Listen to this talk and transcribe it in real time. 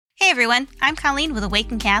everyone, I'm Colleen with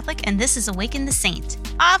Awaken Catholic, and this is Awaken the Saint.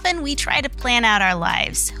 Often we try to plan out our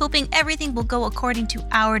lives, hoping everything will go according to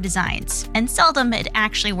our designs, and seldom it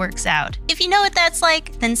actually works out. If you know what that's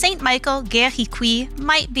like, then Saint Michael Garicoïts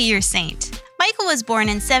might be your saint. Michael was born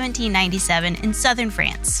in 1797 in southern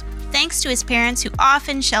France. Thanks to his parents who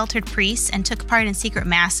often sheltered priests and took part in secret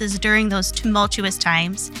masses during those tumultuous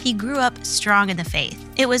times, he grew up strong in the faith.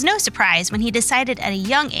 It was no surprise when he decided at a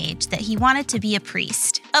young age that he wanted to be a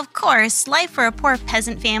priest. Of course, life for a poor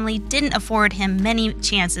peasant family didn't afford him many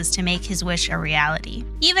chances to make his wish a reality.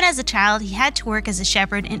 Even as a child, he had to work as a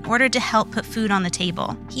shepherd in order to help put food on the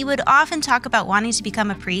table. He would often talk about wanting to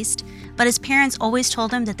become a priest, but his parents always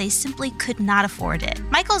told him that they simply could not afford it.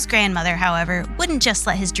 Michael's grandmother, however, wouldn't just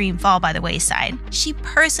let his dream fall by the wayside. She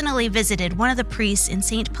personally visited one of the priests in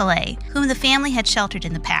St. Pelay, whom the family had sheltered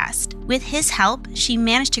in the past. With his help, she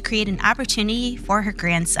managed to create an opportunity for her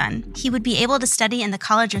grandson. He would be able to study in the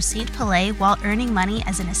College of St. Pelay while earning money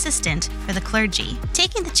as an assistant for the clergy.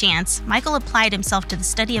 Taking the chance, Michael applied himself to the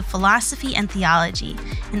study of philosophy and theology,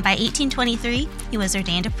 and by 1823, he was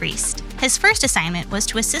ordained a priest. His first assignment was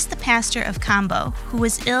to assist the pastor of Cambo, who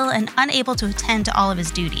was ill and unable to attend to all of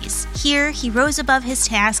his duties. Here, he rose above his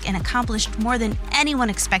task and accomplished more than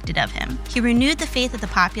anyone expected of him. He renewed the faith of the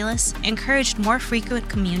populace, encouraged more frequent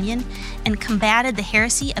communion, and combated the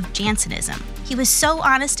heresy of Jansenism. He was so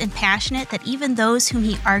honest and passionate that even those whom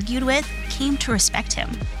he argued with came to respect him.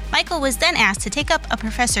 Michael was then asked to take up a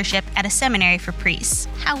professorship at a seminary for priests.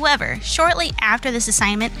 However, shortly after this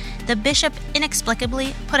assignment, the bishop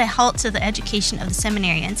inexplicably put a halt to the education of the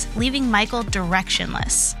seminarians, leaving Michael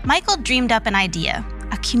directionless. Michael dreamed up an idea: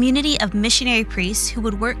 a community of missionary priests who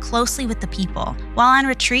would work closely with the people. While on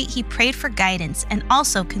retreat, he prayed for guidance and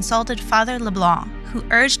also consulted Father Leblanc, who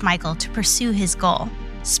urged Michael to pursue his goal.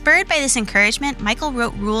 Spurred by this encouragement, Michael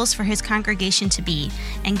wrote rules for his congregation to be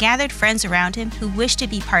and gathered friends around him who wished to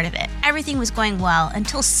be part of it. Everything was going well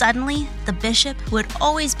until suddenly the bishop, who had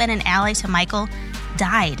always been an ally to Michael,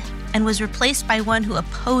 died and was replaced by one who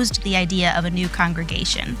opposed the idea of a new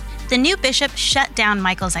congregation. The new bishop shut down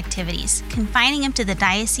Michael's activities, confining him to the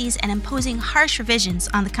diocese and imposing harsh revisions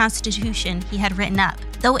on the constitution he had written up.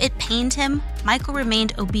 Though it pained him, Michael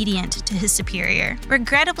remained obedient to his superior.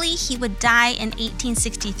 Regrettably, he would die in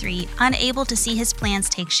 1863, unable to see his plans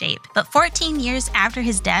take shape. But 14 years after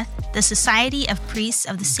his death, the Society of Priests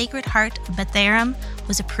of the Sacred Heart of Bethlehem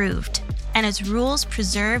was approved, and its rules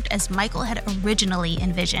preserved as Michael had originally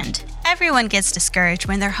envisioned. Everyone gets discouraged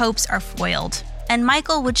when their hopes are foiled, and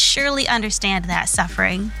Michael would surely understand that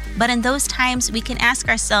suffering. But in those times, we can ask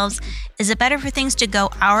ourselves, is it better for things to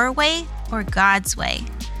go our way or God's way?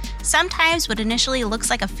 Sometimes what initially looks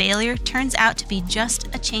like a failure turns out to be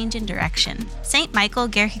just a change in direction. Saint Michael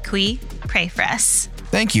Garicoïts, pray for us.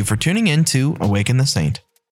 Thank you for tuning in to Awaken the Saint.